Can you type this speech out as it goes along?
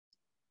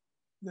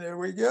There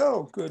we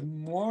go. Good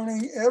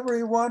morning,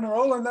 everyone.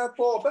 Rolling that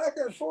ball back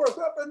and forth,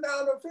 up and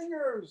down the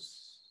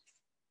fingers.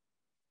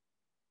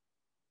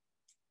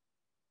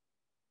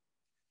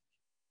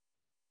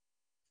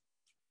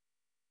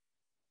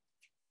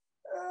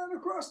 And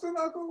across the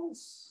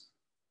knuckles.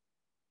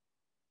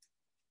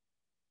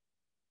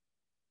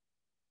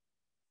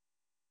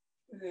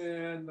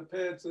 And the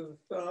pads of the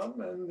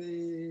thumb and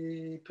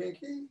the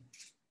pinky.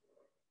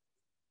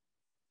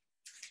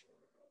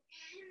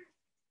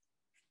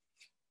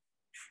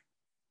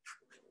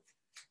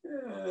 And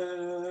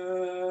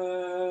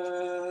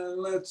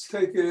let's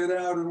take it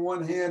out in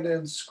one hand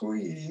and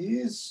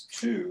squeeze.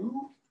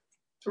 2,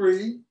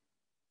 3,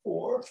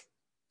 4,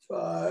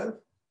 5,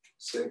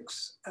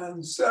 6,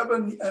 and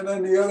 7. And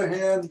then the other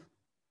hand.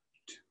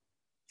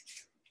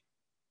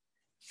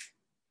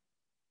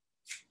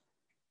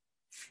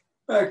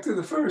 Back to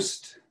the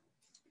first.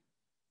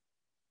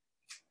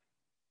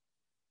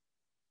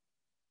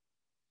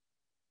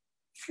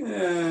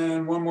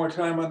 And one more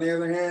time on the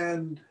other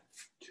hand.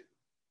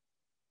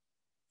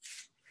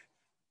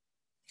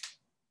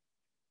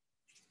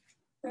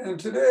 And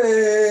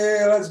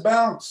today, let's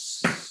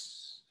bounce.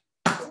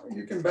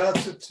 You can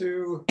bounce it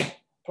to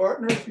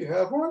partner if you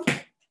have one.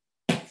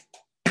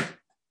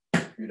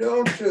 If you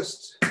don't,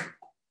 just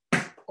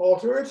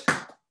alter it.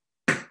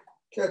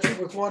 Catch it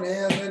with one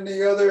hand, then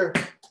the other,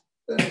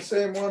 then the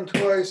same one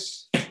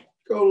twice.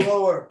 Go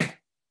lower.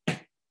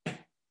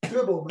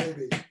 Dribble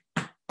maybe.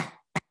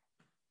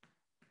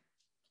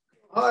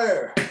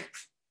 Higher.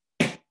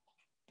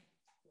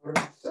 Or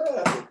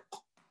inside.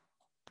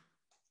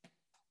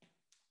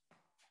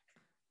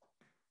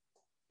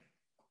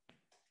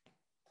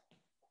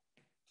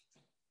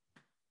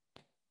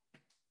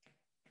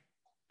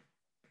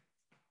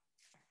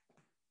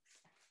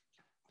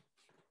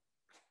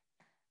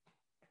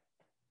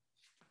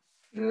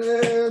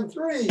 And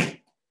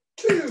 3,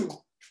 2,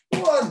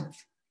 1.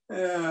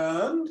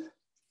 And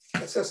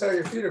assess how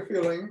your feet are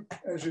feeling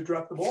as you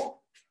drop the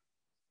ball.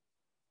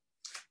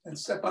 And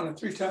step on it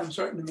 3 times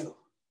right in the middle.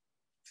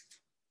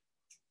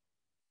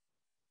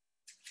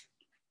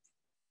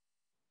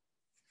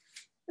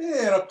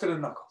 And up to the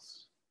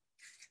knuckles.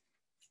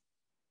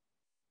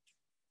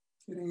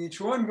 Getting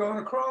each one going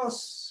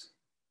across.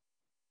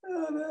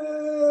 And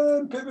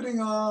then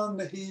pivoting on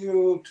the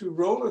heel to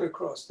roll it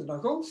across the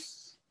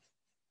knuckles.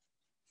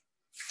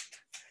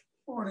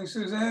 Morning,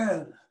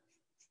 Suzanne.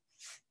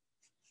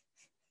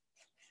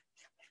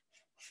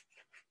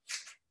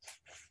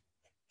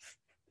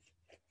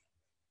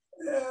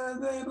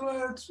 And then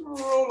let's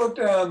roll it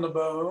down the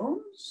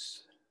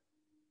bones.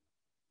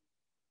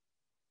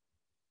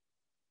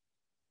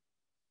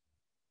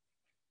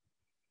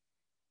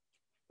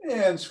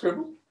 And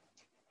scribble.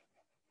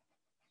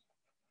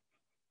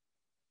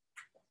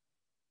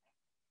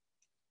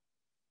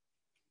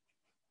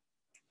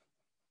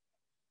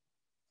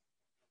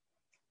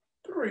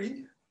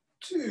 Three,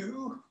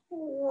 2,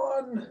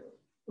 1.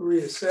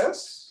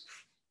 Reassess.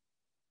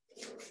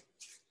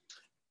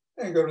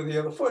 And go to the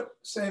other foot.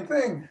 Same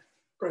thing.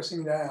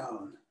 Pressing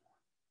down.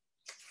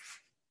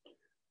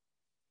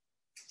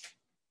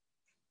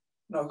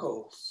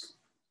 Knuckles.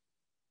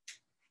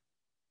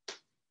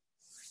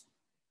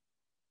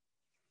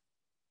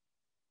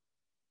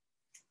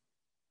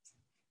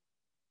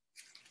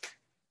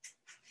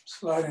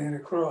 Sliding it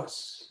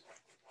across.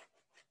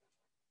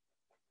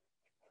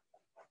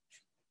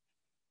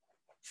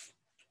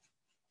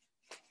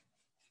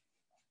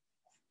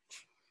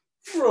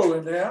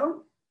 Rolling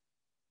down.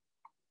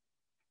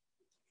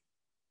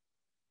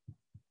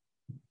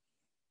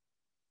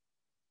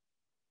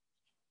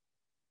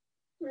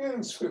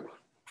 And swivel.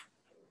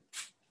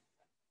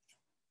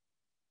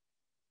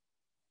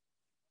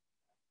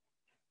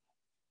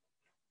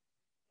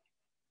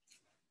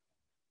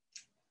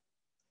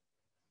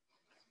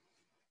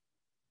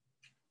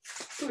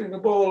 Putting the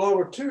ball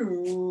over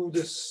to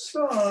the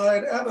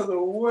side, out of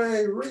the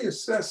way,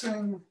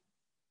 reassessing,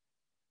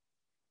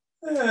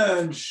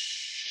 and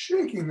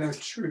shaking that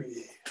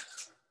tree.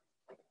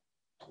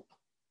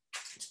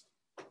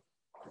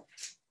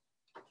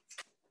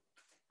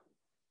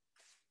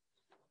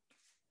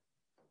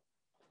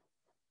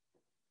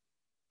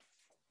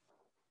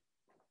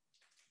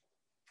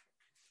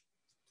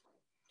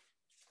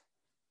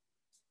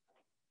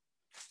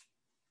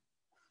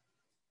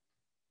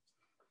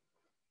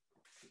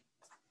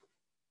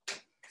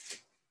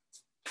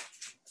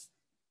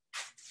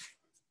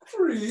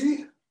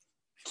 Three,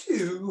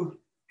 2,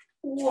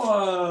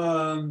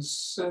 1.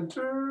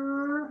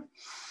 Center.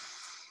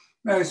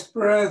 Nice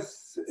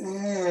breath.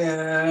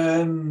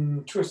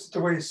 And twist at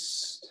the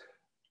waist.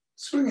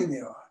 Swinging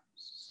the arms.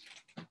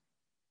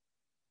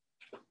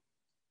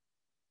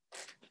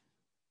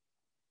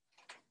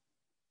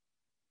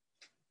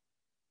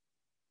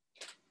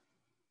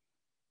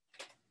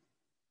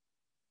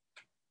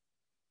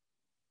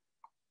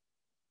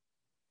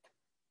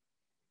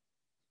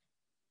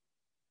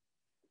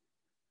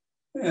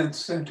 And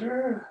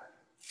center.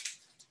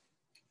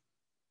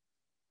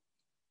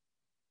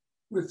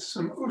 With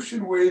some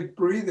ocean wave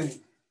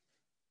breathing.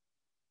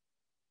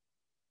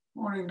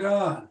 Morning,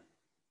 Don.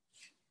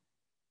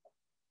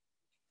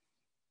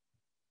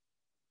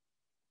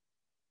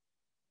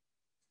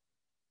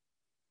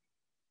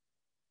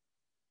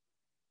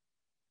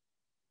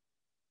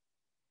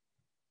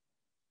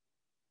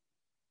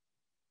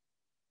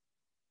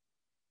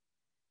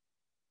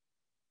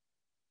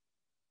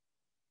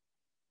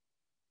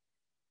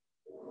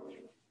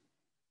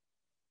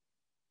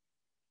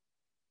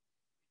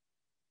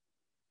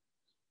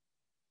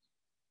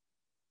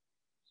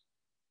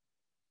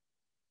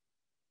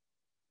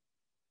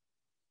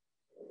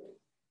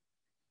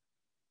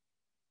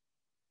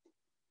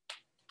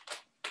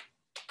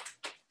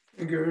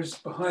 Fingers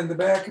behind the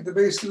back at the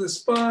base of the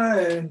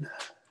spine,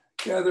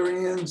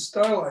 gathering in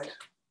starlight.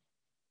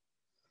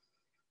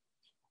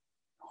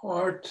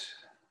 Heart,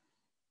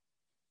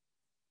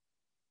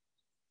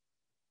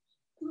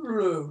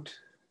 root,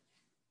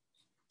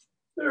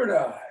 third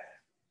eye.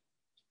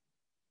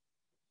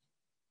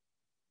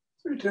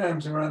 3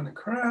 times around the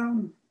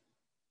crown.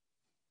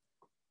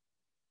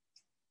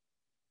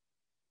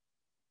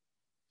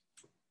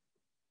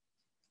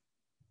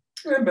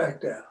 And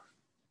back down.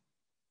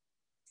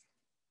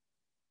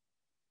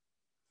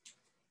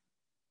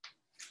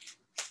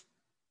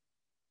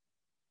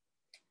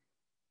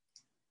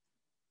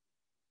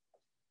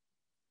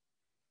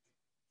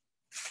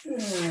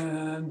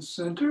 And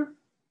center.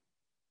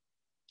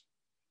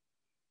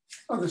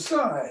 Other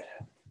side.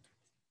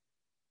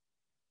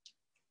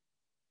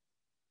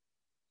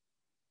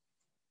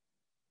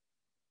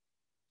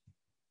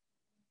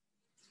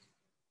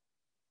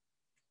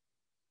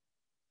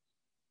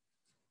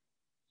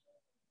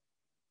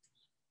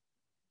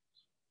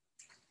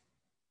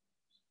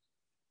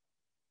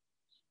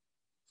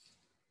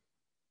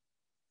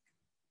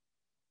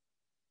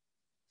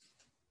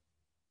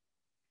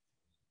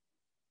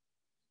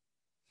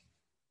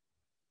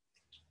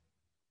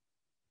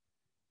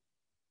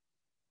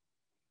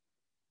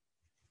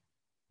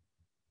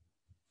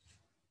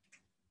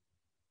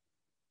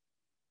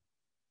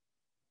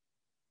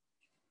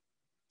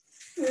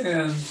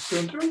 And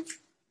center. Let's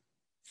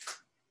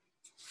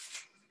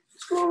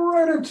go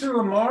right into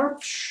a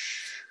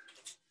march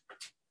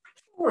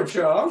or a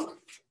jog.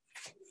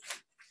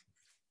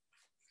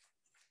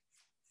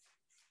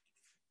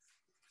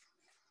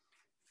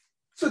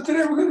 So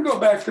today we're going to go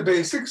back to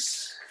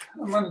basics.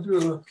 I'm going to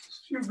do a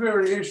few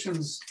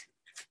variations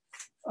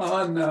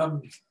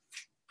on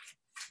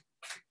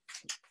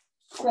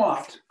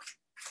squat.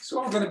 It's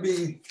all going to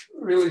be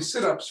really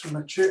sit-ups from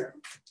a chair.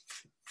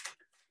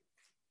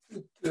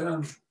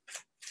 Because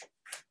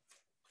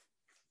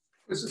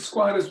the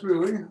squat is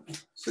really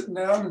sitting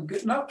down and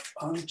getting up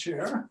on a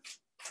chair.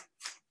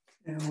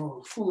 And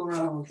we'll fool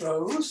around with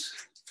those.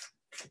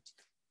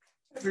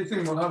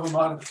 Everything will have a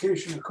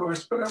modification, of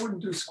course, but I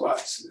wouldn't do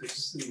squats. This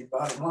is the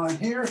bottom line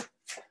here.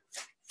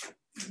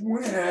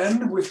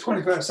 When, with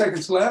 25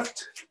 seconds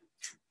left,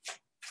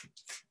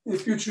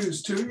 if you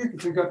choose to, you can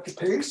pick up the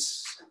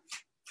pace.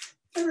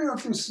 Maybe I'll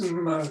do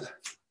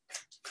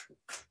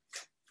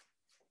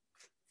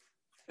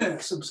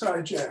some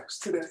side jacks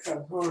today.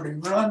 I've already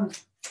run,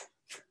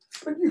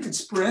 but you can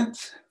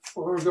sprint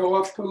or go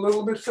up a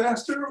little bit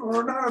faster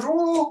or not at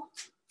all.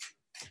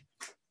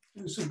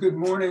 Do some good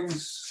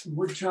mornings, some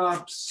wood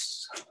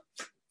chops.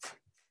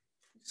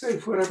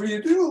 Safe whatever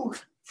you do.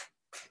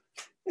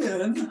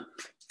 In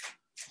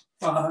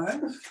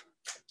 5,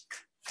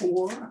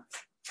 4,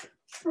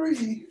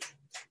 3,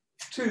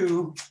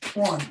 2,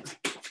 1.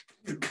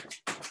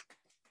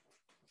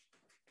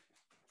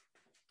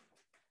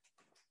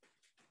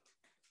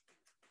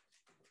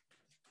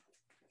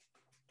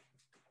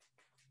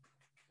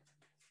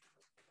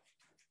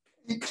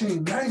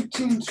 18,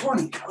 19,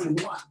 20,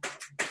 21,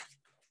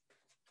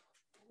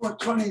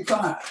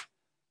 25,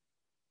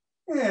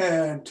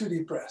 and 2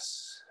 deep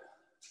breaths.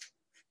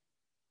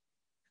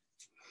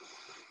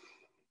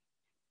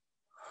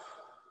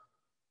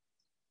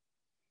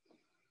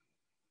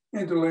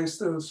 Interlace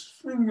those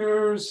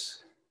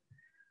fingers,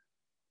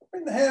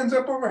 bring the hands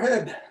up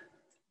overhead,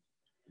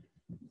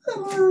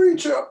 and we'll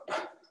reach up.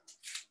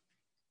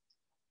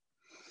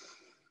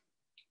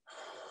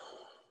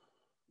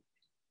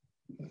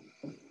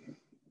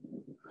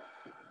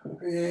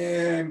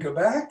 And go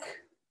back.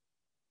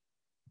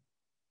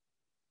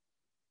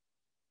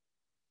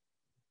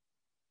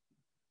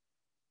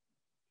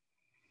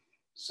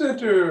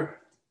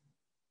 Center,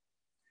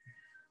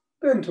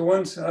 bend to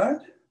one side.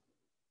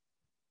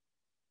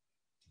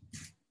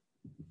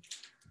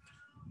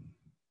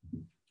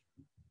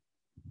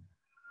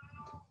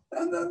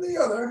 And then the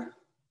other.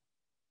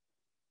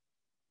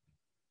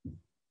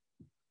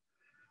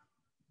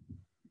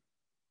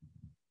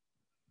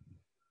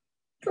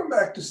 Come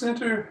back to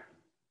center.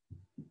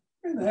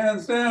 Bring the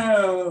hands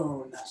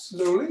down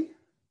slowly.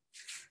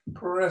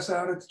 Press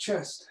out at the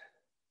chest.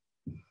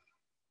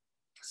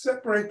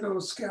 Separate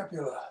those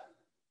scapula.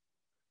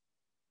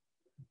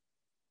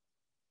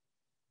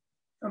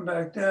 Come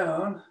back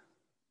down.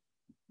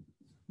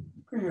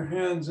 Bring your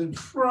hands in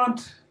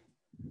front.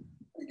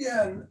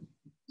 Again,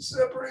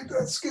 separate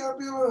that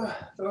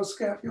scapula, those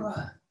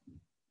scapula.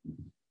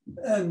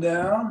 and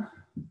down.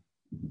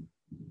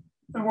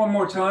 And one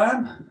more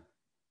time.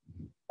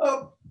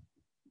 Up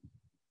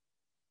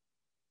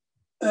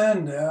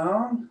and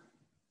down.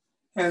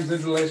 Hands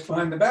interlaced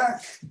behind the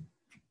back.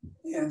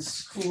 And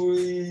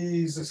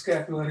squeeze the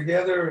scapula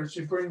together as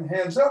you bring the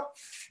hands up.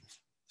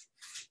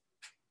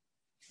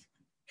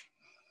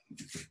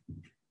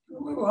 A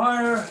little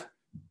higher.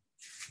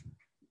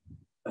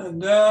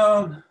 And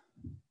down.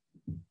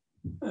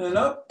 And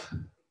up.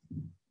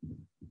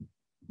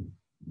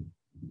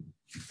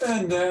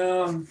 And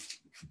down.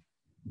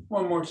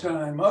 One more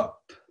time. Up.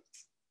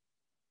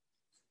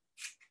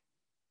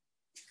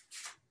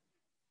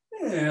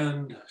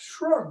 And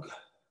shrug.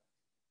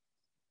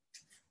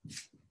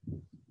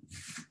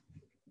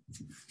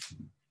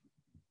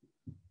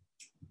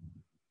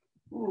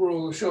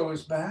 Roll the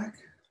shoulders back.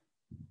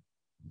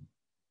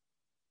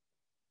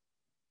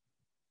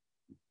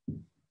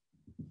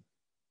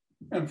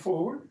 And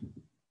forward.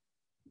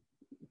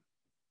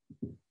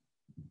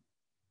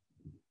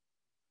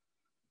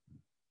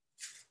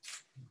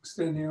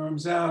 Extend the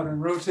arms out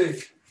and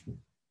rotate.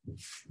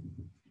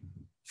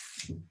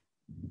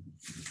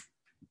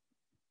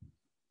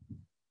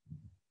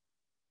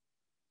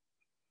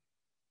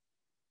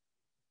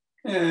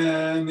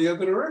 And the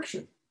other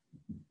direction.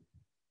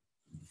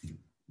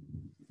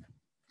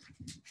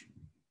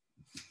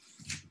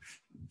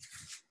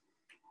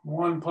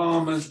 One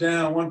palm is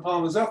down, one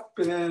palm is up,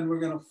 and we're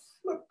going to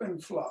flip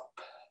and flop.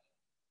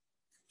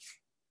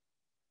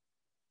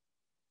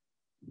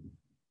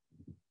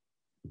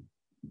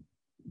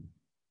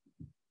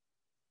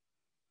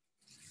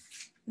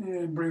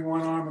 And bring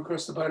one arm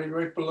across the body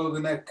right below the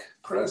neck.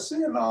 Press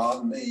in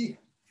on the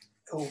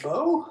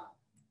elbow.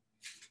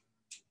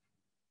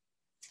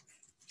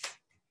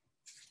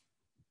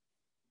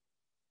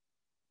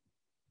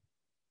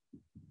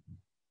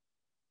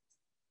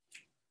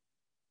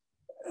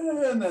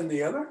 And then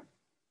the other.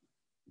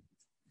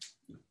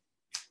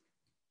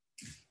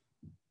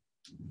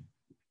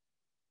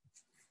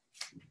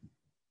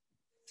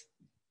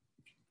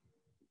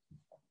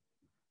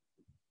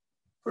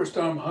 First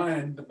arm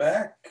behind the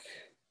back,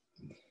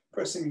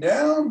 pressing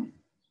down.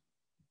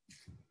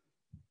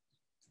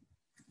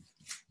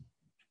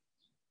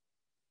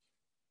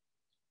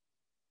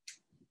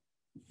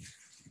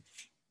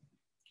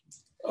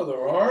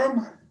 Other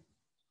arm.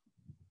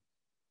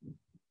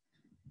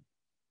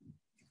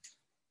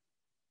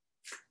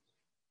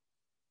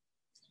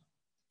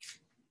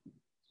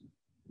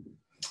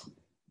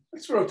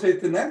 Let's rotate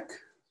the neck.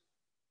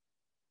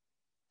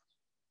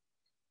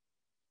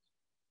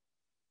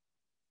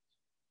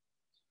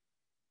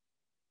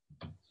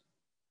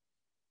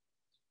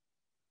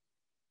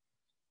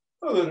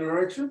 Other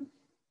direction.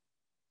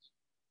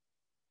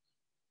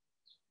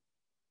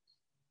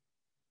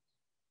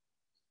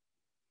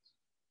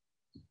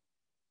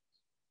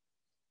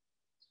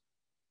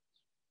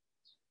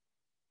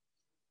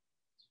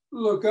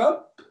 Look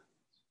up.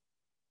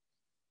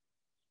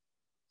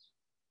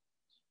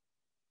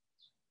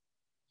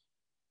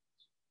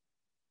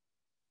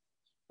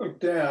 Look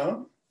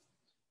down.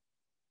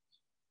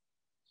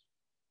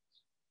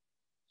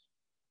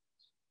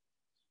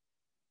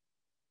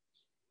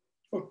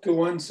 Look to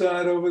one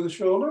side over the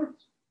shoulder.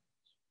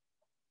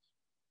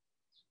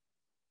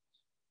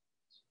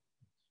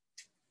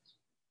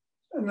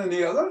 And then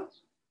the other.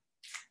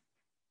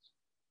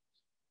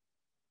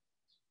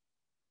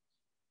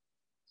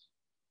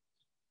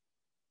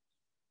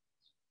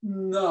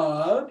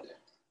 Nod.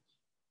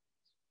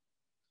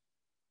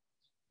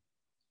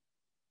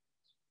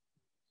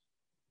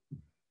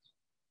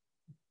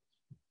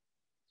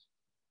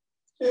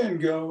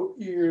 And go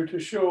ear to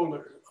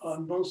shoulder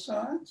on both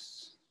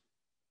sides.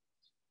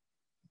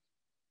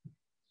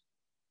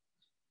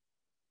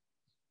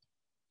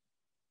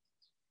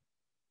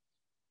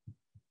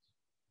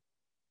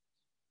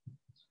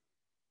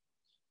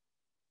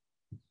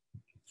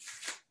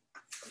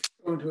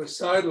 Go into a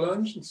side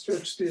lunge and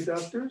stretch the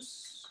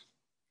adductors.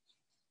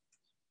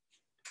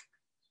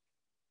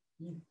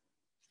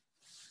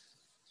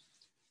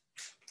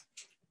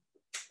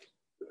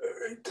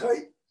 Very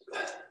tight.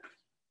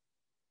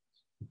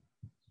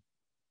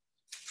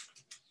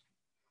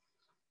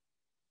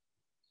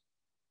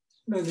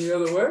 And then the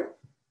other way.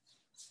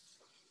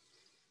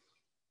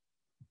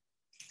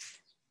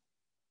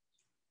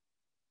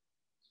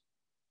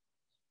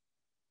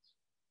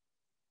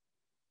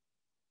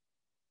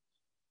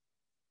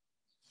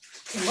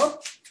 Come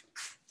up,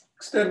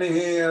 extending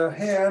a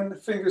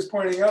hand, fingers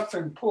pointing up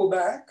and pull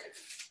back.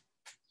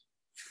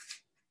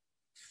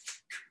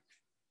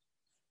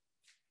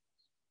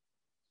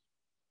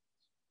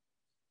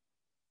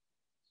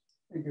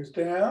 Fingers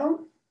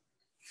down.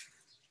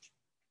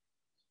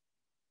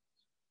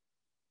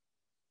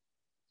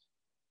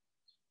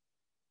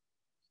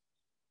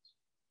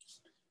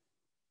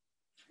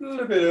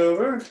 Flip it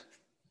over.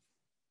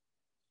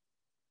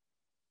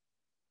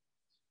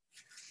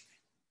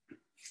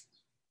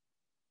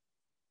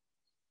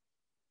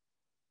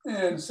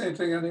 And same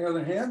thing on the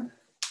other hand.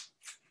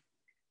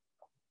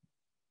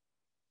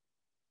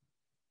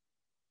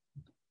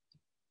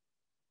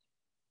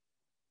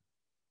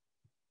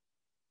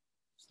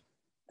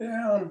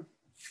 down,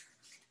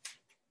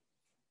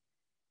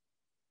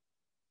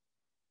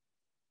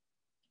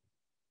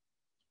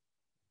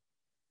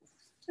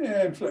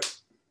 and flip.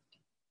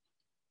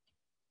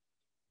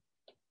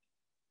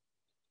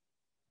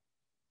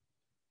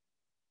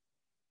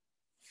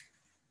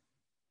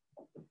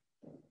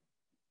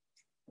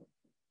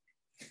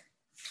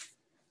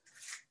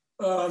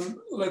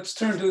 Let's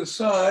turn to the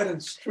side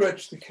and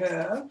stretch the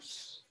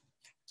calves.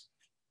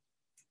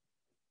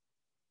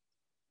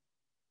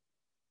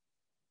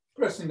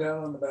 Pressing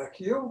down on the back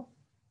heel.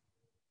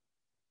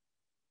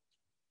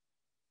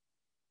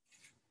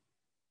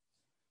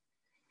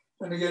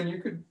 And again, you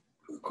could,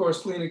 of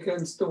course, lean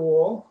against the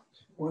wall if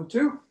you want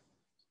to,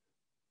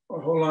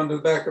 or hold on to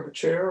the back of a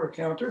chair or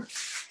counter.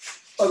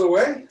 Other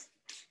way.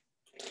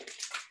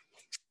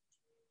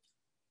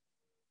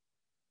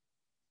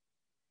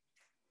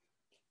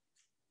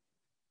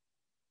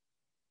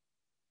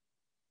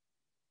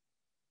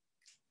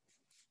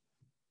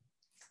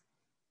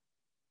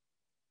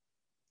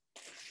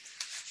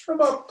 Come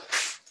up,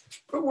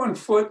 put one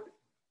foot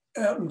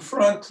out in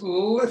front,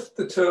 lift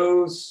the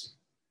toes,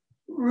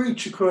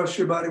 reach across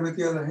your body with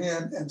the other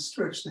hand and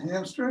stretch the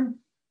hamstring.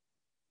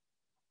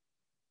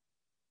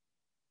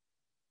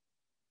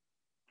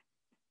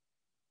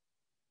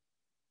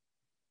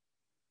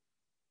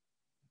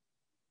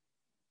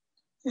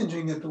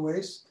 Hinging at the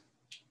waist.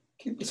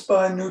 Keep the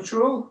spine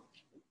neutral.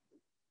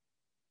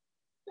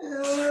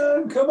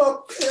 And come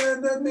up,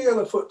 and then the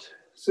other foot,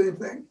 same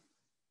thing.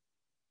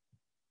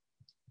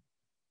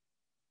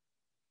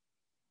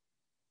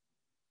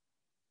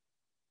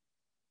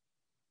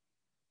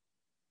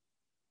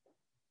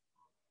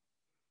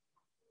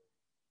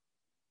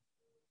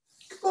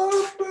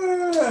 Come up,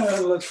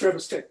 and let's grab a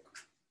stick.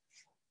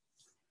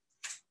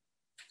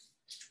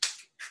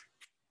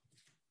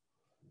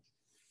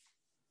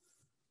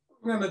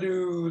 We're going to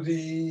do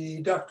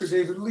the Dr.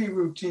 David Lee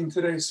routine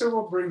today, so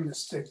we'll bring the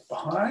stick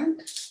behind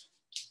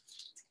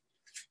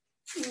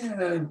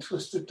and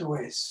twist it to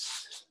waist.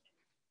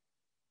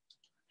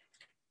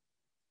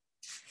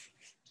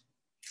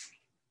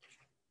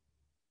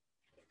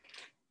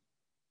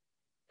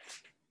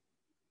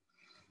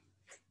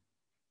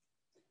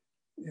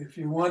 If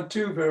you want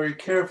to, very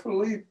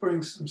carefully,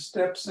 bring some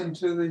steps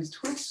into the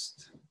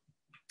twist.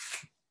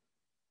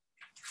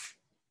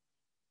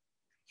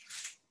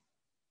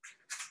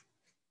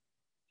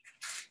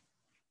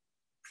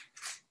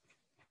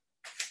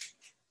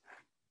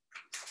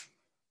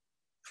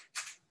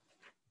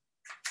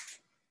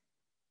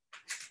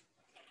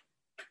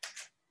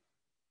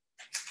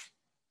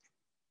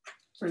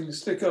 Bring the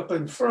stick up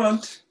in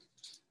front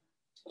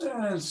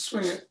and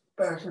swing it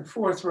back and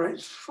forth right in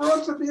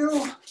front of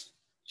you.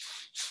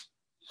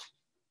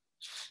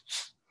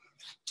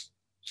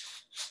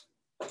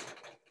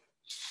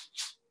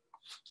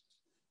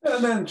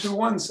 And then to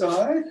one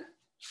side.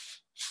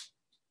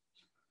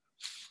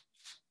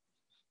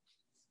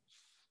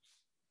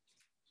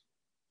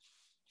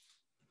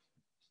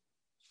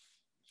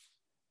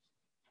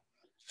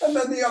 And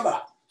then the other.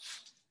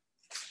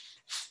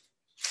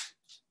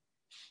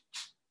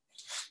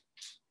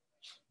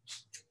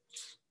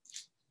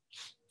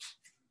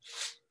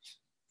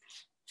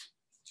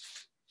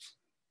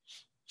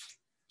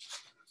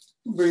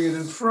 Bring it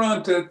in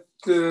front at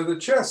the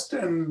chest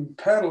and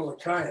paddle a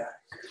kayak.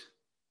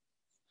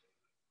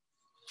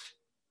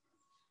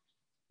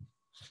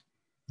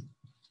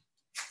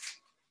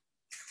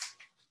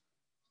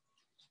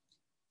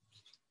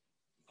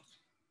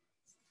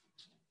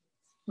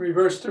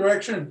 Reverse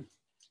direction.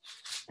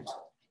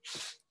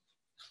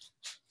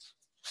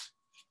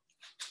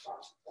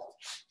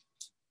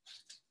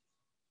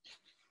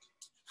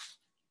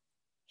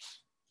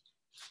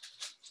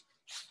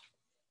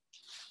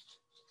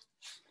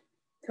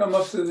 Come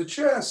up to the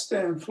chest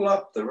and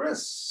flop the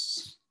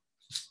wrists.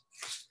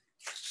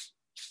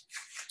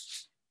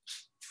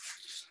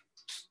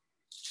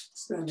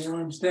 Extend the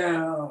arms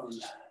down.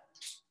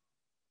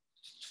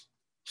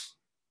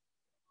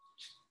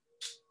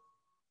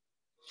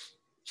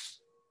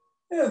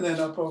 And then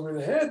up over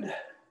the head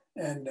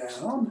and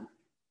down.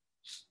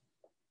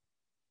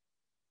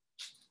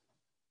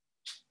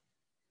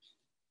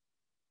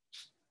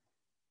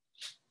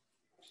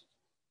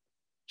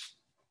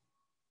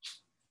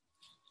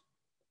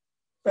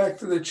 Back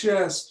to the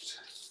chest,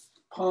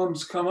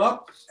 palms come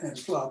up and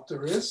flop the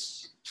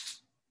wrists.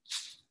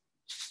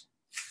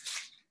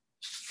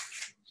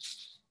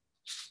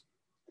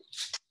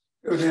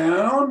 Go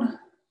down.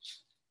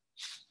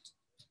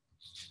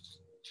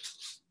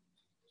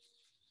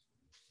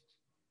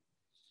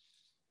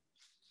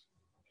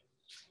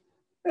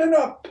 And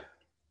up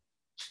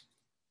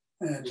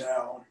and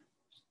down.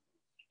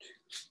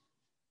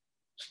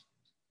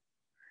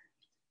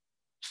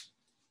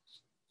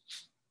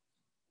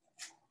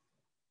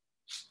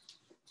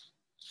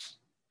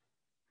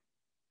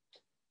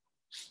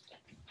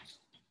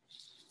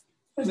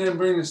 And then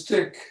bring the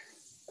stick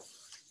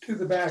to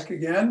the back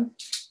again.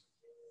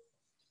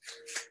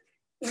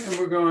 And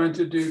we're going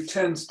to do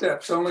 10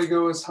 steps. Only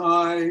go as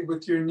high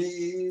with your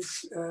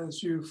knees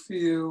as you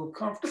feel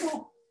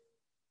comfortable.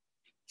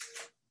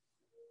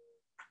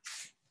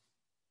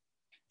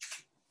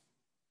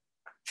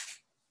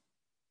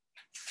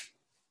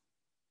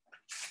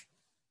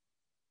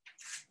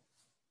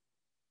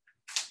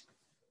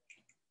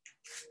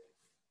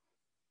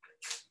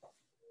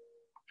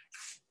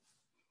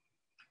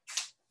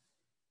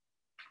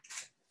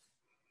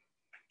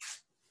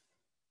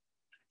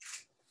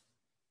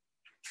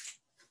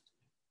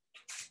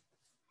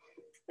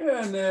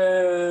 And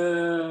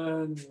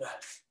then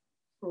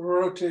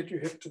rotate your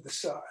hip to the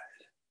side.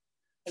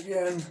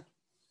 Again,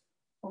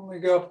 only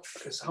go up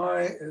as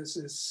high as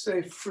is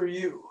safe for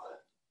you.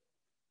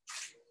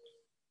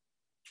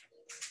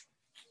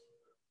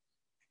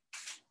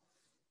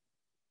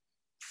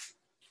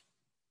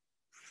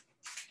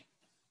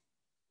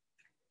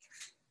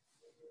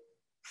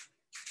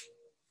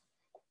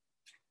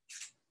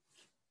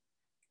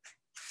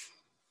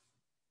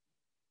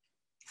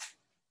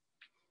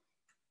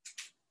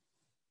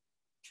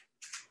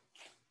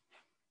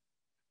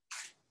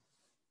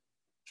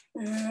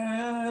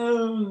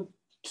 And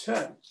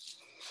 10.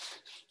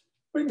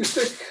 Bring the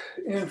stick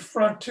in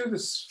front to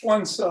this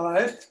one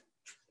side.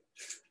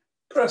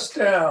 Press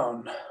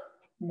down.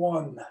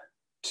 1,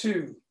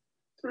 2,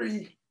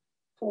 3,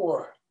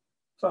 4,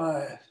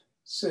 5,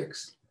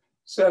 6,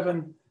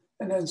 7,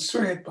 and then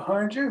swing it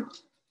behind you.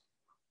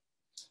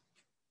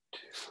 2.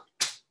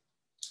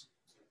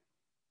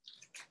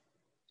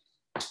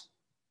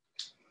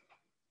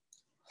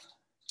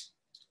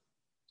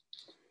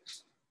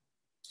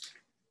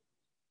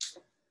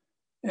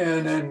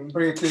 And then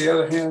bring it to the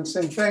other hand,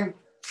 same thing.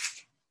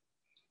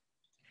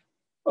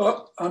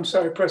 Oh, I'm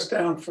sorry, press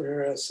down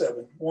for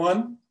 7.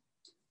 1,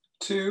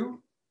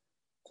 2,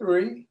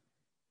 3,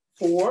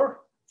 4,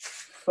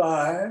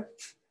 5,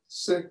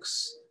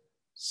 6,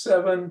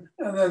 7,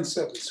 and then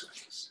 7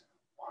 swings.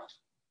 1.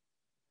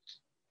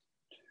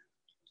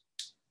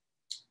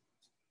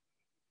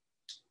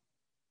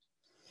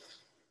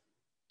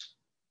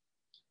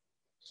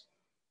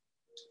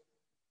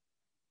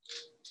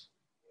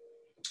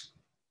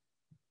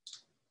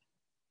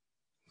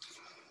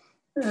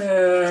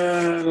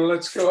 And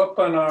let's go up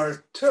on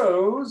our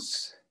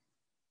toes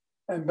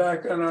and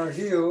back on our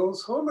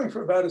heels, holding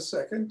for about a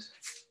second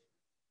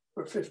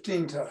for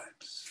 15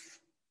 times.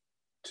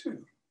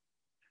 2,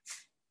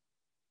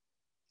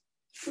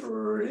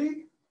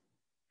 3,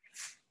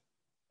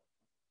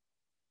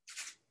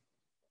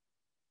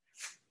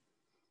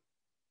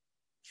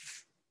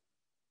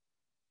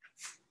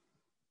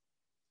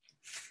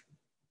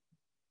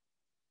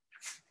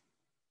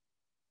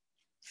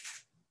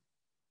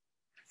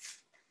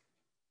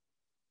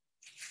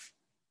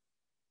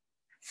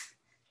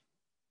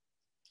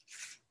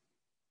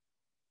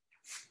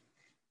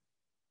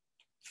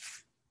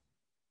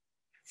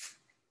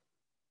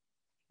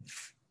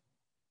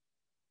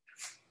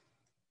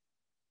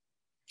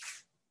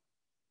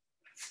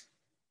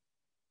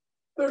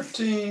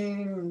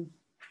 13,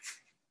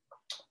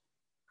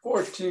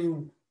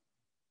 14,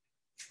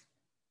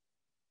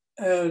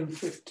 and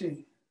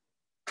 15.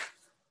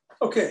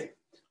 Okay,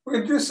 we're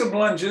going to do some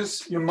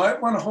lunges. You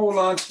might want to hold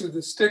on to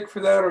the stick for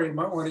that, or you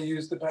might want to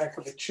use the back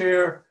of a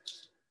chair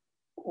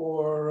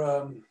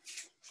or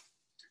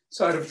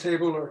side of a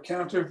table or a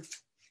counter.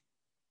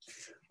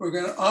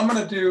 I'm going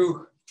to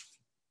do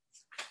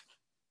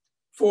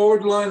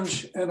forward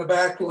lunge and a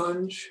back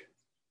lunge.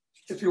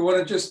 If you want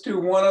to just do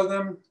one of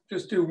them,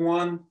 just do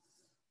one.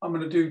 I'm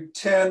going to do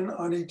 10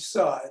 on each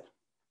side.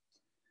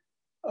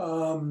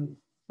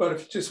 But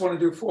if you just want to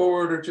do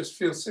forward or just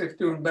feel safe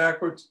doing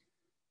backwards,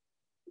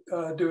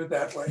 do it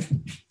that way.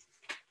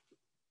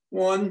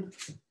 1,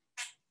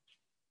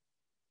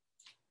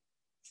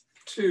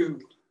 2,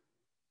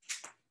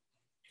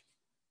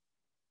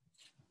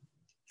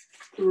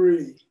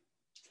 3.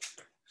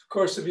 Of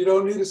course, if you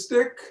don't need a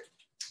stick,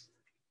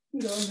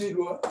 you don't need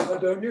one.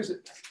 Don't use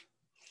it.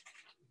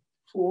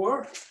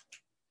 4.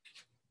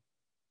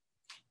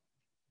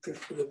 Good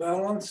for the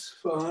balance.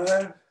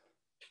 5.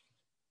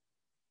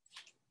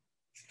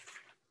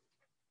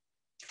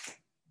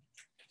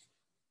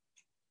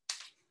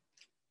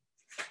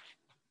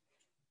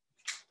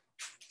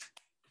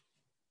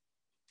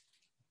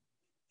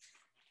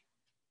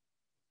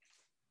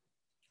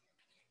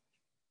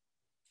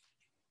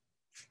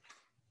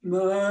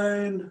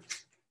 9,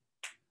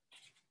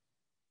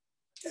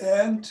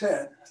 and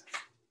 10.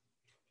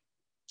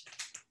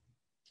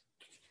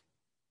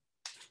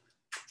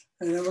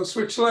 And then we'll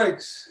switch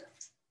legs.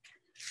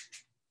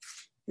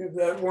 Give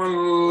that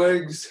one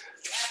leg's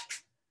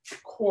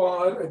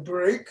quad a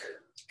break.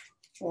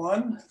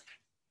 1,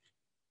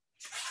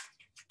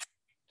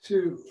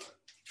 2,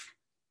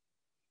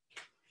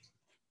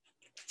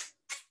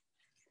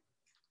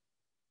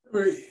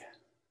 3. 4,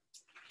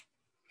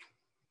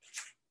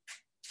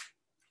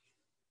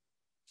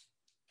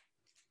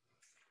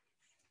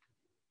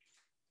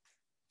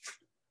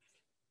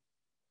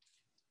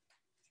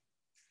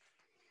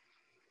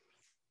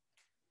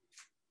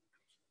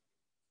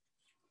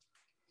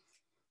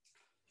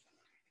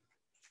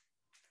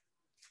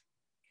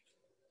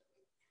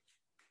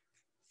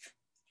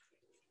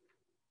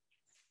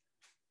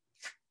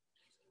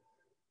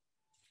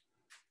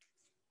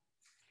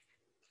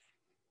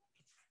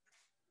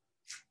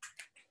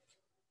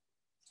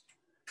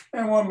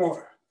 And one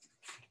more.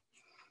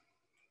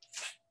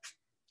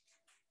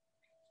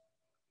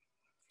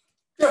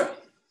 Good.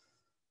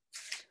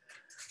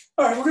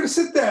 All right, we're going to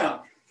sit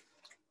down.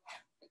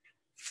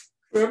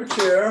 Grab a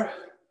chair.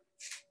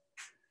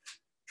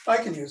 I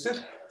can use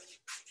it.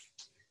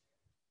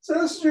 So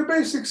this is your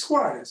basic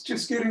squat. It's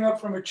just getting up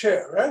from a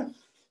chair, right?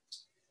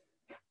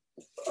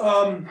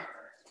 I'm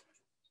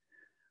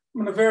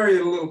going to vary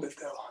it a little bit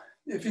though.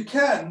 If you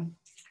can,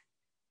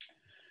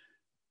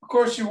 of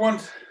course you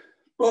want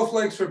both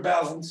legs for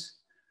balance,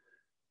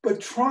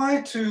 but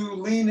try to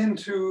lean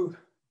into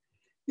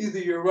either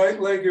your right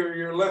leg or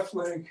your left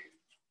leg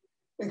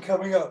and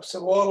coming up.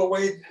 So all the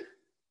weight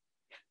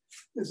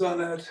is on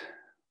that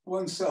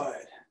one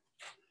side.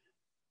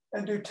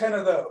 And do 10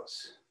 of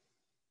those.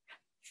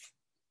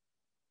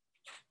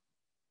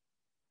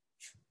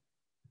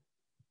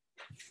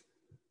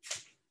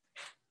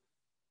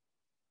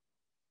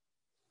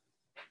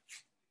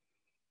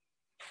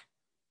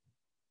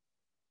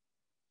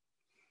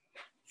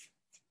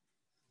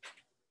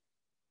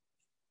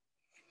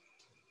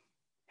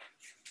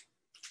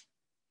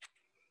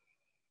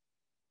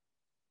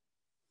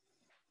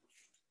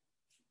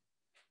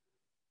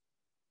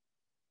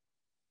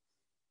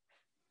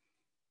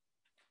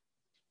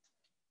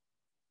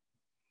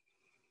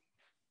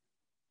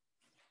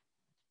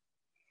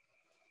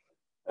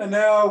 And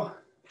now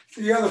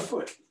the other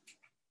foot,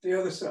 the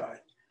other side.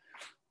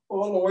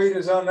 All the weight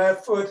is on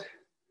that foot.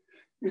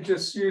 You're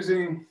just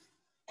using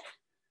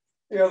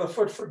the other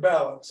foot for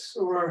balance.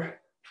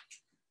 Or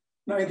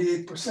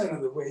 98%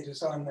 of the weight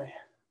is on the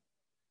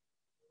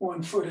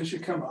one foot as you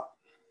come up.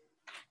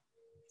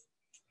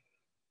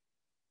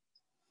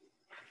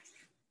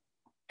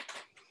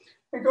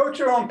 And go at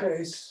your own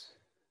pace.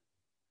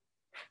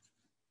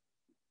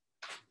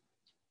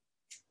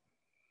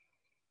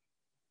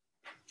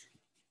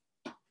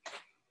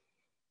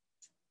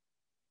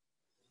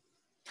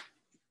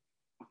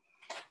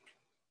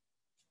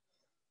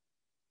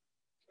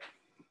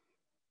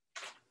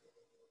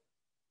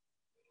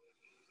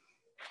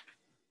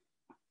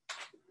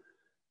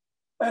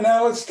 And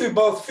now let's do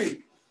both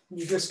feet.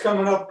 You're just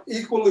coming up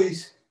equally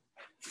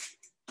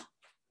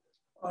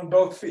on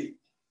both feet.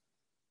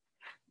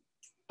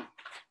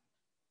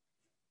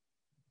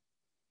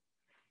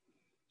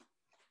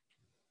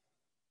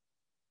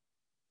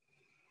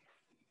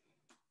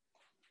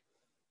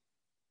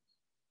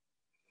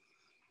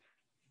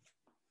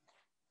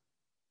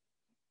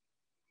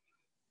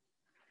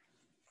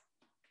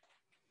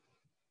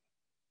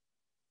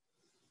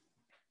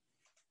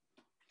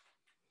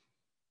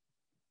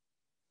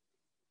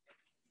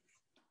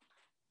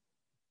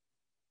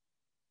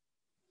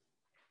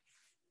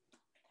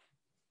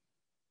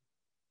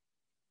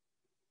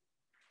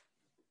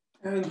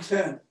 And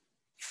 10.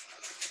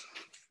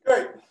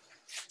 Great.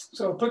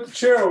 So put the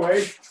chair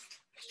away.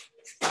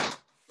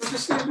 We're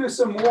just going to do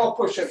some wall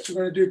push-ups.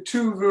 We're going to do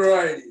 2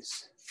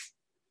 varieties.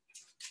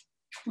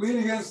 Lean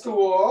against the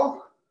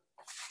wall.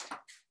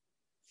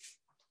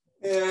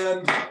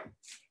 And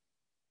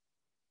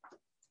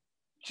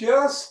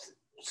just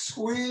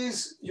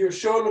squeeze your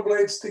shoulder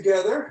blades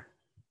together.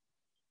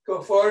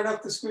 Go far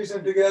enough to squeeze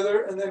them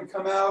together and then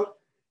come out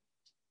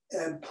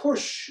and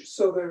push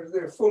so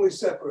they're fully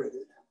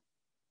separated.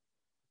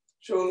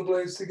 Shoulder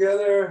blades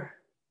together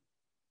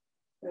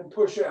and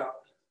push out.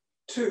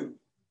 2,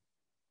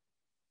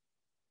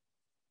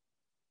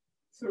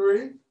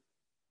 3,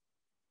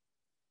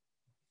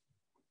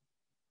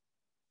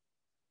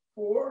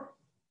 4,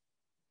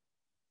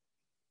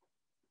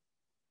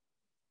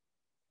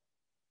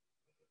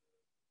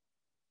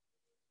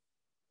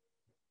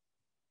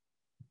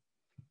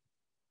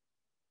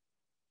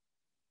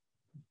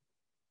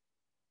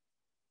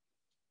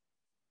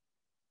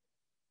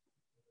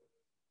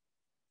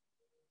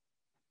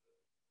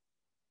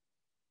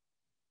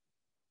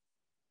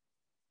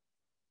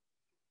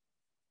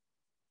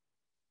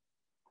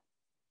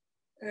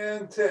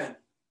 10.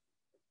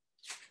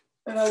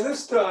 And now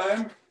this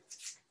time,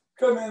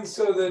 come in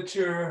so that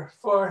your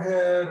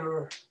forehead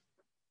or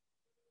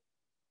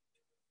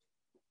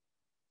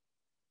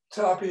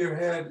top of your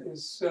head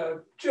is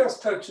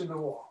just touching the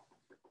wall.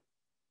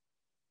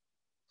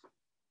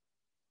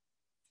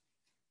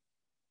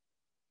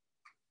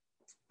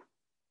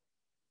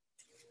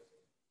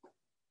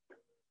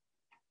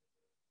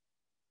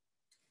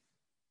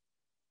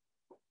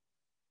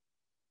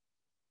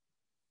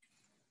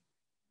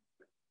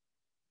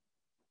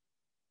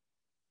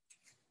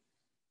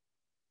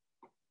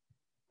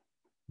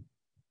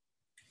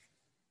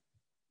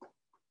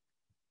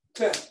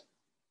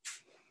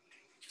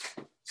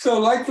 So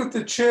like with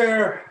the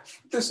chair,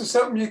 this is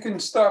something you can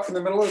stop in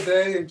the middle of the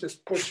day and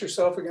just push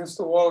yourself against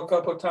the wall a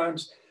couple of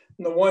times.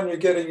 And the one, you're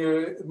getting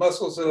your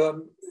muscles,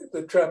 the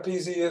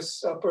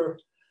trapezius,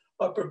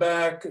 upper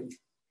back, and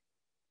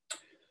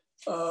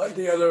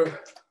the other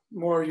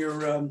more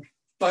your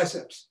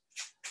biceps.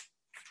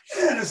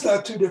 And it's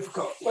not too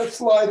difficult.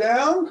 Let's lie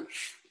down.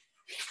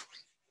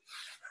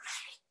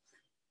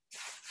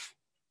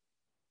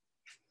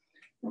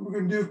 And we're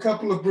going to do a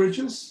couple of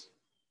bridges.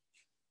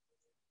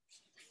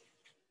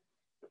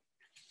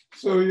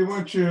 So you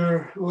want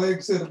your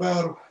legs at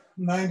about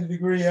a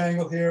 90-degree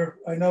angle here.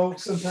 I know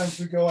sometimes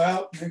we go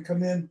out and then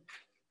come in,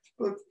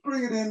 but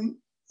bring it in.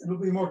 It'll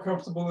be more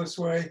comfortable this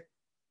way.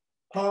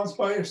 Palms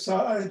by your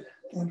side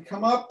and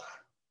come up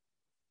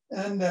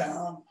and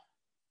down,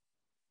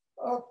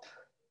 up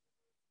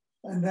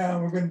and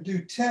down. We're going to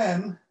do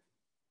 10.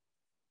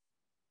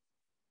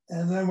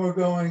 And then we're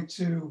going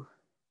to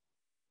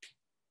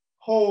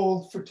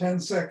hold for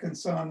 10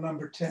 seconds on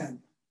number 10.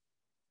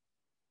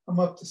 I'm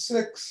up to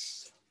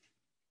 6,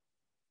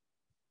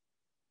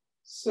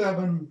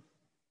 7,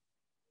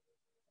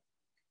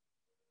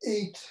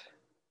 8,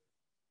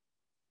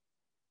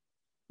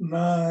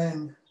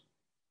 9,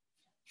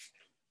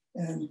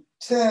 and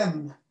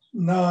 10.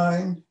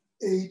 9,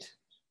 8,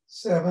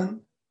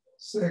 7,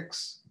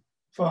 6,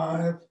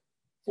 5,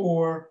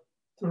 4,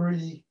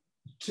 3,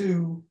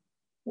 2,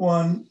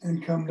 1,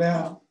 and come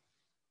down.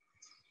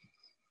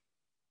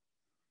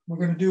 We're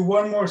going to do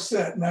one more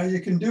set. Now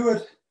you can do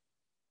it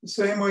the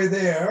same way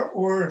there,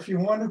 or if you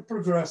want to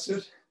progress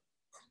it,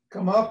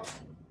 come up,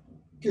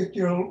 kick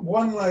your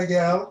one leg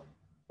out,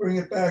 bring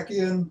it back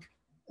in,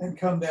 and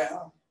come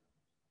down.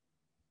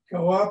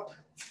 Go up,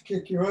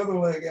 kick your other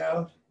leg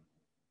out,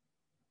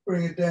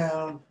 bring it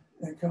down,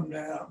 and come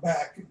down,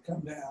 back and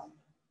come down.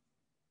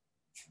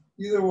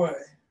 Either way.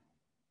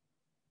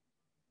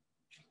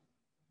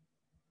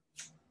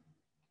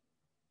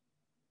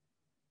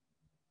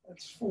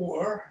 That's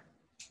 4.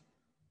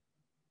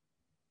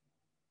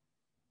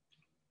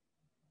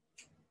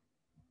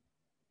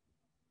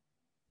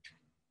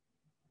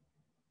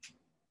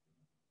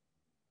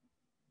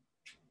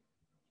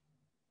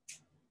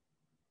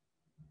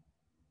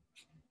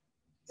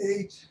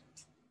 Eight,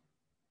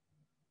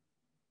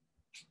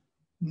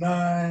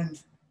 9,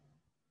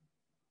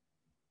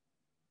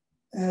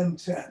 and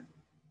 10.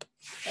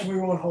 And we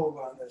won't hold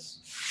on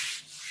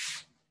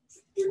this.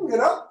 You can get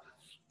up.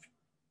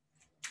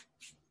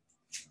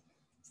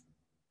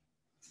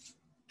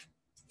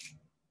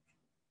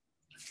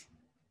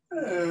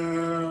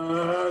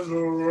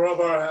 And rub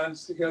our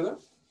hands together.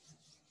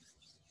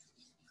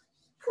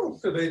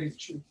 Cultivating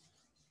chi.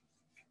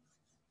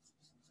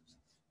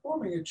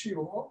 Forming a chi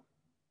wall.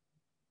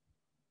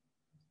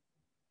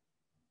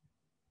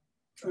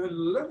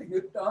 And letting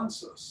it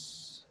dance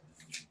us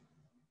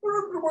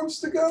wherever it wants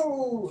to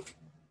go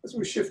as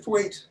we shift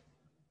weight,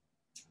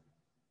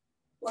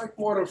 like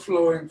water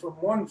flowing from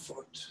one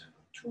foot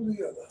to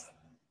the other.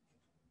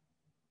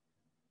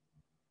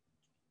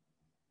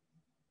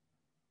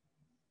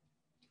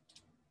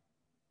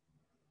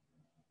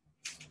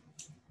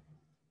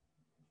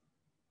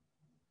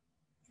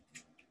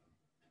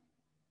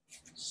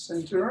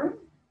 Center.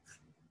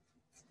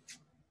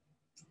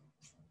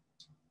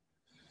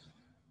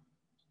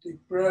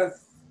 Deep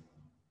breath.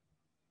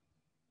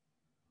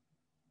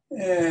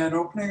 And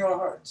opening our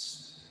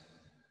hearts.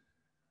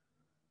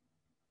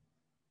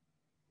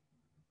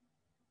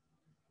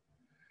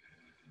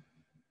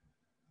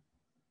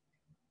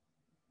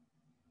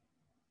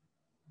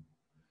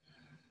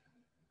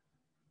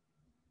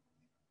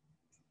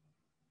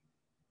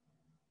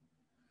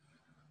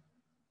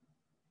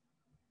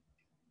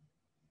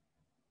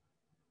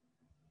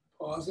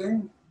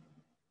 Pausing.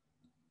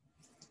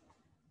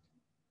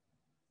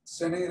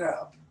 Sending it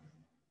out.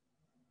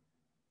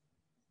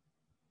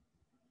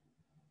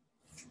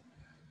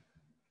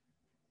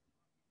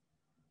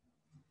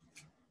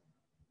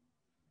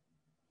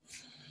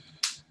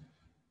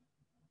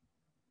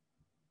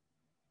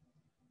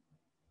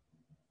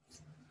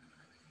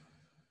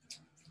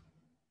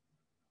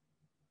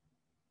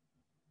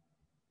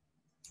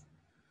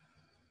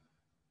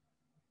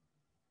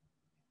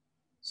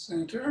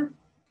 Center,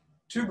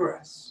 2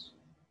 breaths.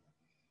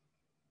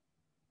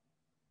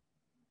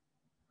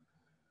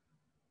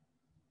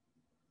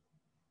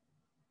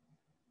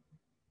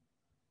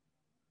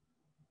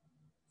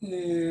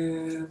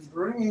 And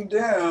bringing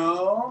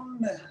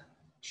down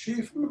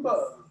chi from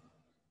above.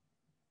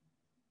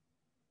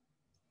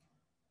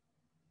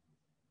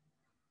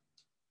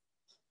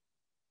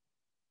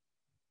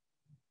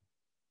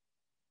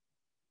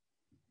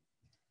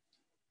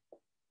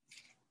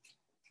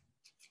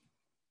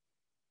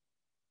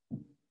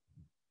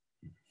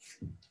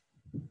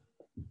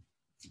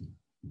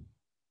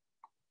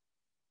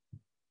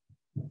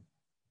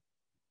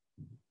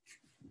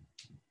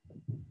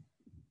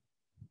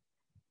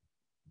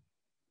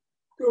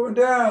 Going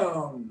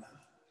down,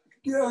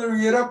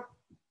 gathering it up.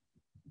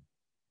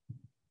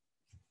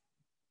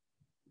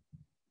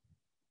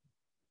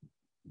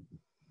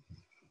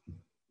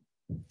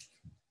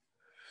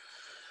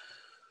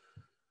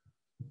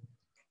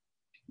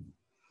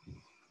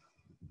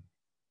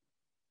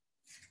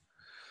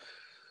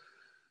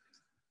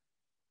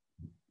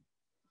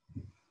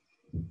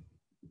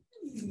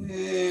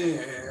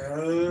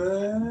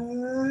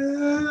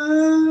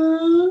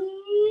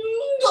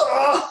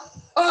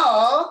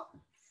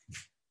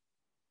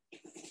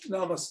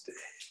 Namaste.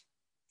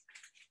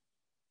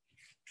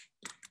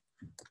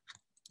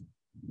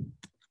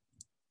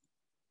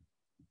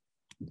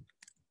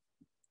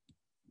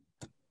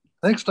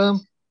 Thanks, Tom.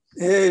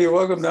 Hey, you're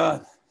welcome,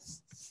 Don.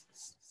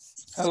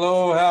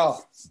 Hello,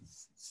 Hal.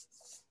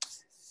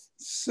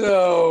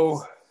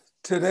 So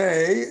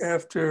today,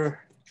 after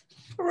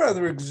a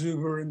rather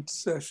exuberant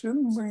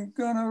session, we're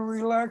gonna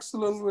relax a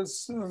little with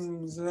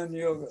some Zen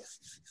yoga.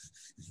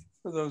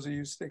 For those of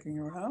you sticking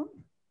around.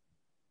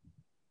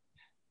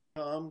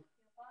 Tom.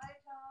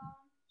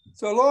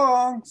 So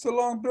long,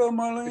 Bill,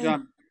 Marlene.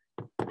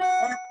 Good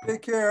job.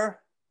 Take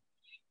care.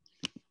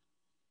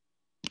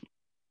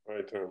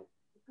 Bye, Tom.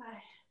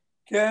 Bye.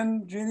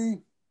 Ken,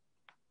 Jeannie.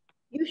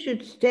 You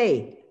should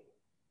stay.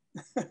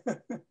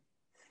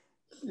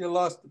 You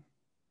lost them.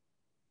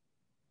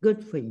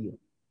 Good for you.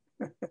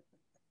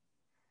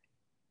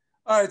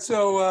 All right,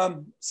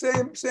 so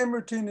same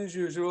routine as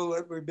usual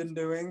that we've been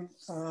doing.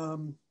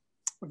 We'll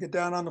get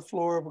down on the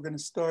floor. We're going to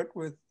start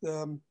with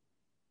some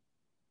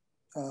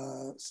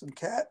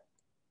cat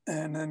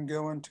and then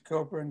go into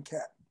cobra and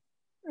cat.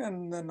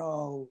 And then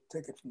I'll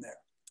take it from there.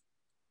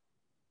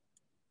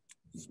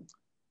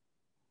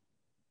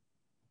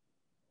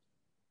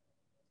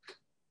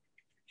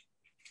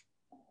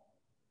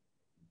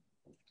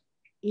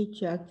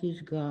 Ichak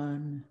is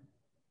gone.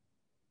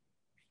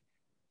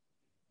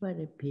 What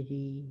a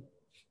pity.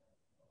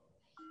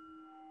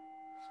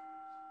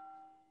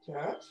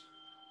 Cat.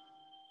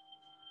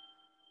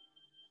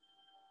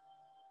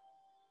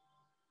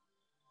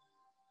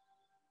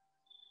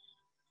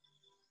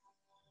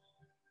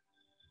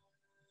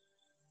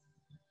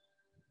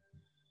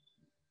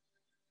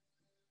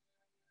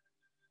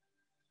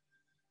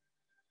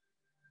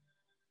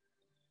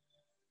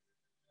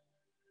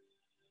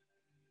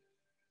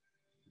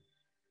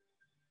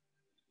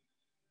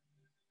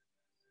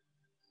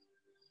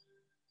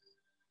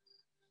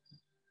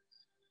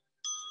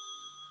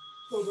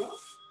 Cobra.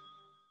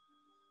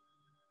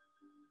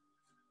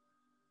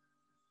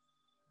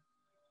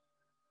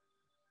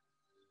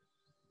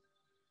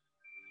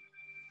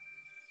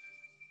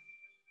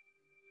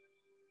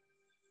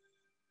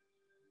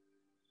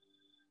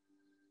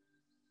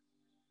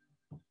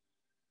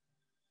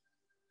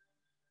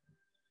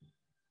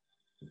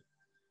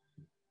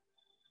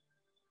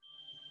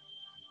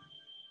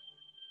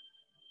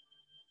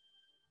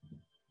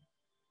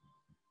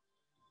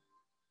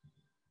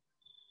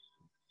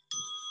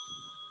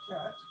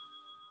 Cat.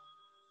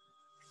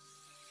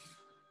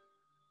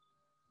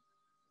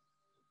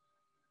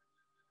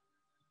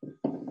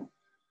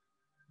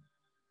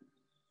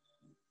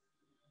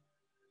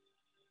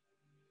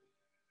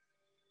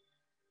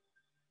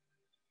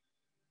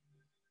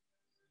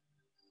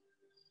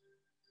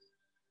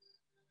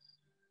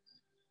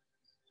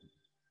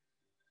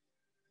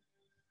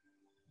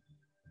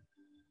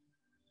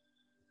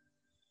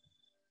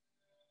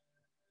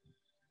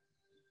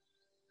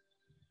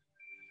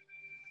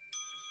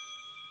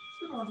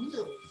 Sit on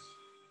heels.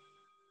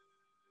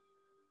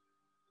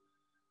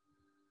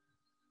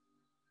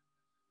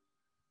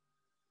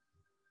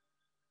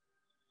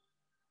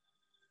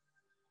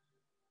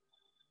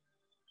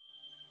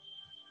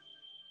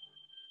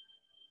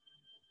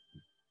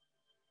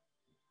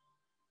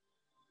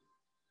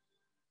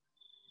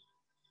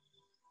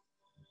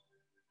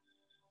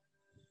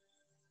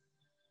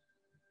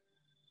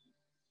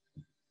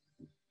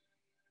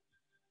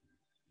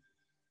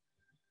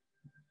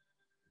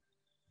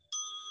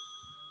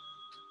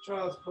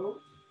 Child's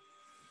pose.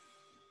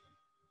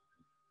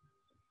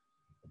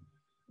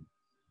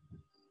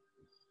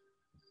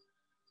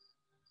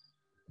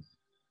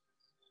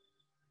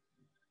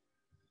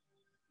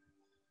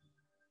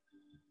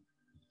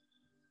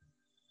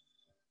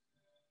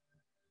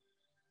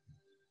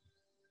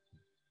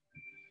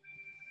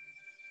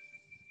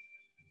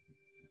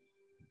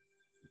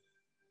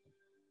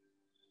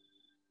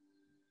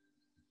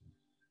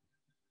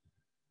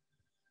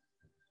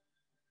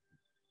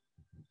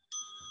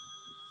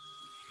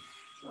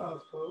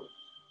 Child's pose.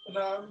 No,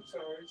 I'm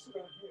sorry, sit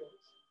on heels.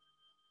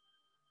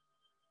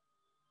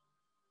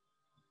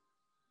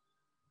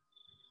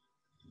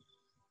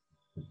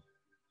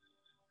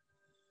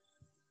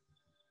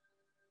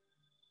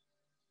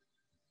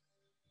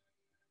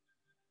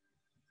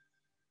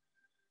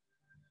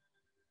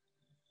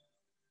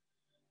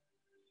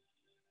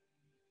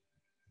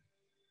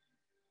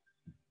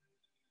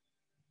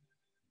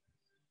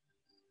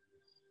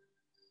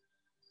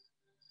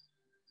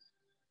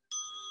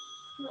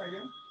 Try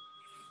again.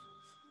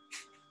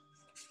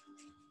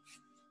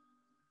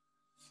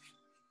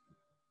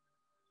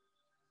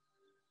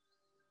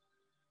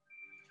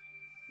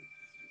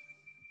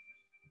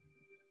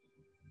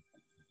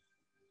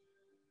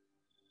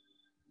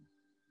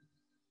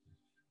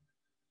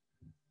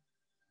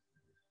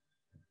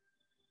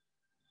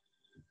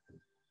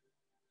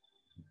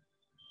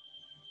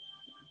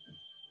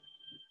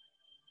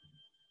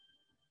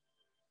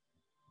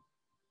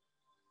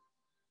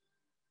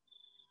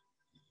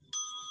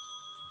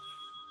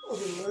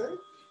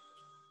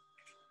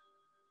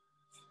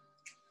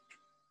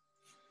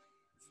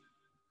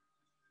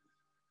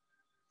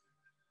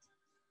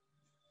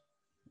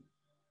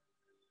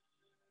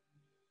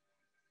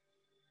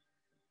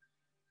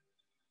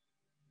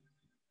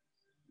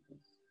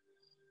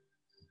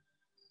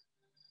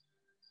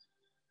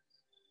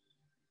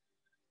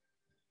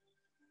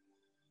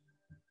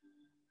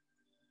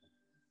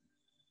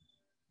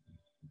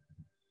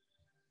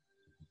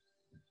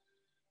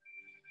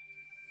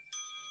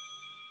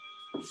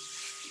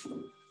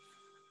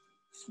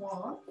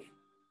 swan.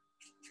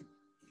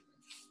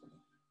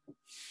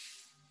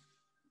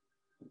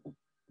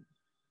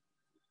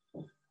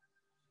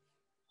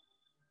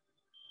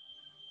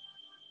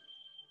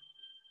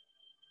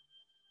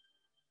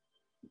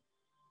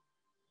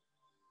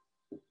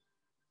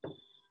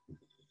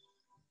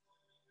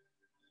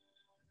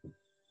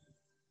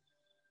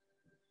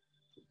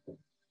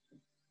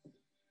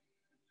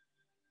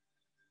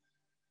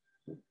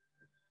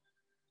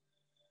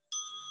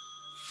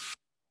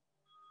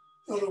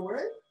 Other way.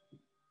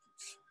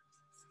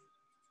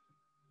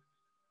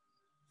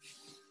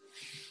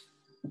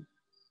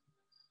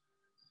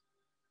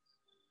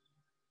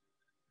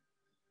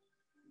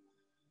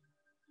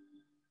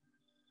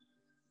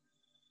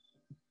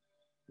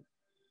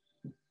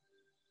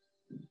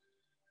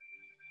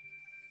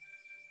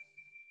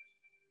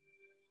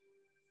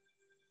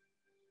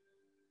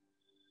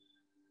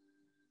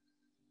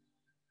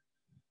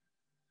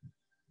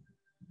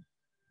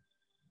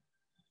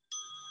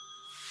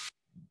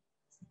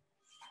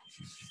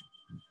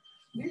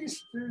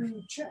 Knees to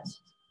chest.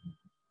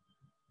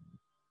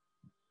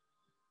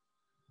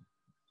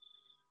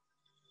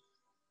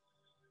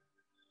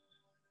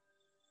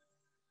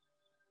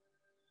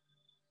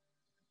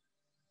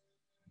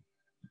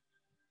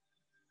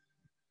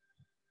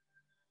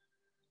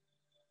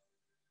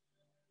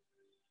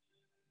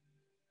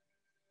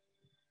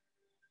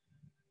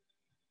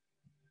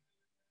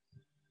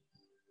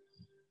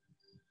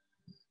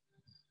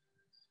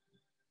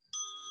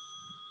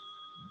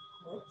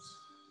 Whoops.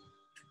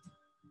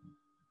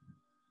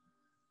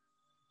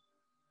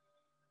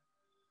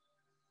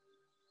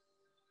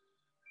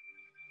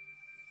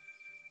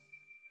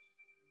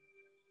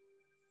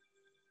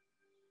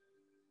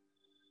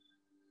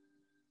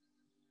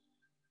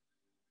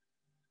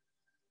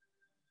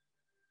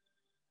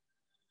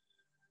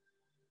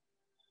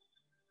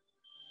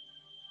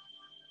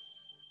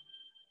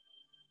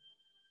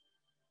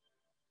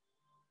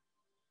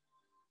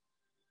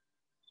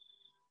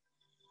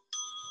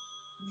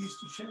 Knees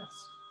to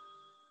chest.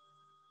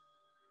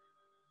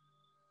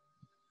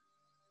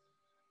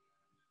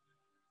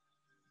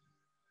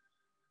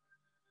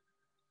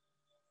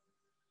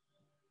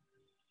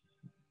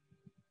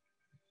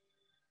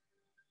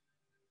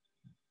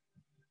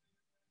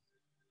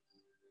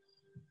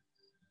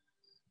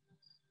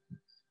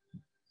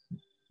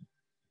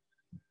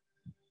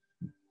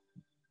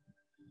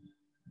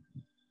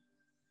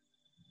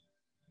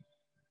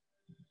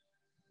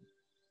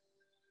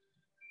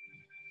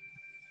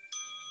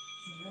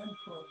 And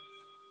pull.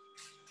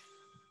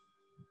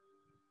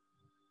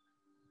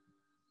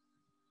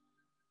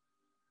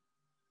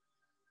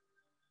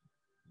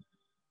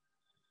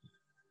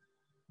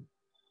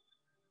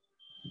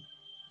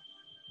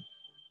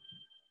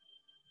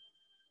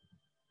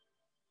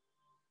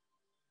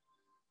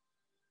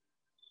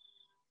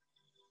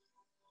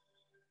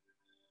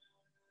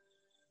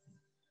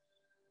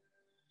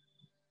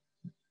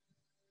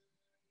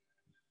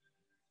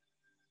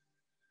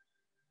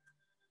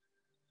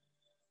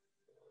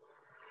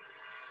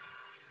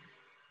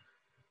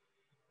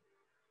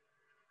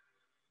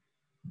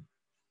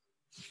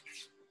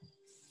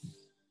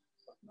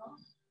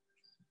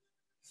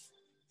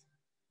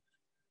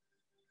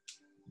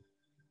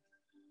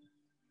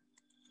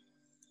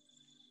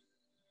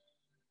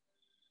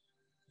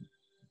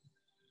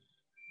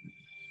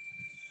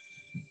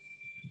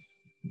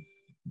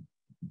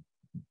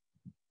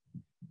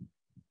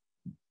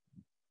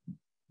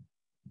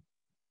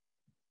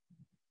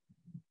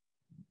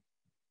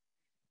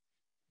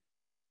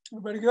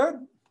 Everybody good?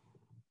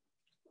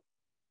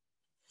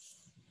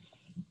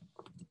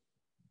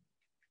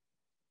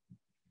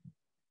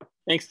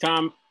 Thanks,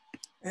 Tom.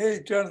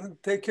 Hey, Jonathan,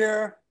 take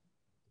care.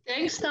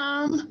 Thanks,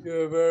 Tom.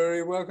 You're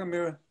very welcome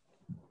here.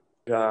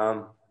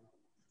 Tom.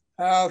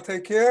 Al,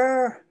 take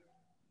care.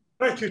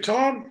 Thank you,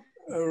 Tom.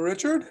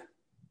 Richard?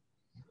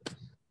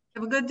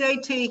 Have a good day,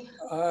 T.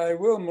 I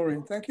will,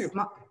 Maureen. Thank you.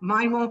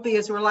 Mine won't be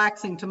as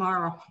relaxing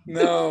tomorrow.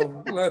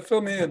 No,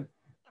 fill me in.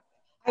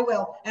 I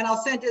will, and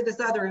I'll send you this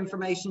other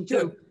information too.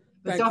 Good.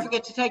 But Thank don't you.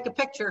 forget to take a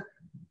picture.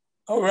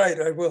 All right,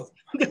 I will.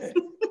 Okay.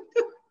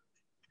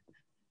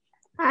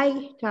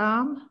 Hi,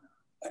 Tom.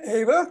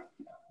 Ava?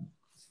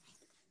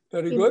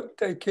 Very good.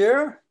 Take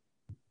care.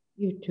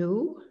 You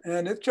too.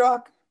 And it's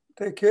Jock.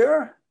 Take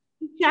care.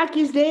 Jack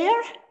is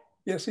there?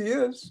 Yes, he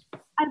is.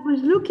 I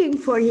was looking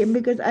for him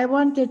because I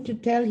wanted to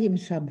tell him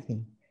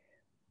something,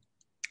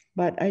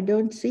 but I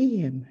don't see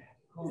him.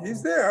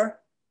 He's there.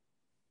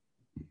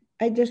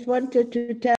 I just wanted to tell